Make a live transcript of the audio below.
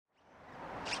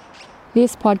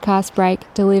This podcast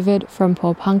break delivered from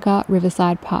Pawnpukka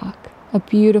Riverside Park, a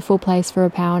beautiful place for a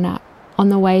power nap on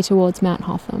the way towards Mount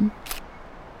Hotham.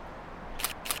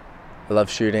 I love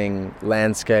shooting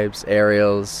landscapes,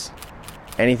 aerials,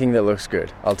 anything that looks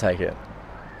good, I'll take it.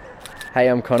 Hey,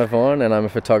 I'm Connor Vaughan and I'm a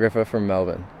photographer from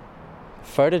Melbourne.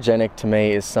 Photogenic to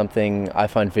me is something I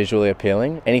find visually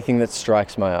appealing, anything that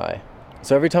strikes my eye.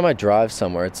 So every time I drive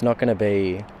somewhere, it's not going to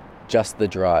be just the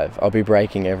drive. I'll be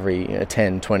braking every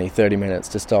 10, 20, 30 minutes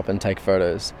to stop and take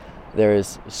photos. There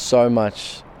is so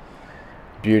much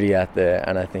beauty out there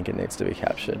and I think it needs to be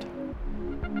captured.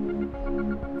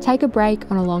 Take a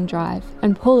break on a long drive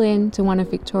and pull in to one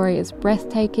of Victoria's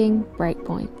breathtaking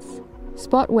breakpoints.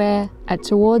 Spot where at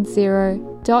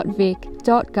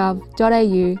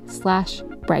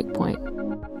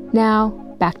towardszero.vic.gov.au/breakpoint. Now,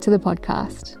 back to the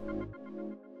podcast.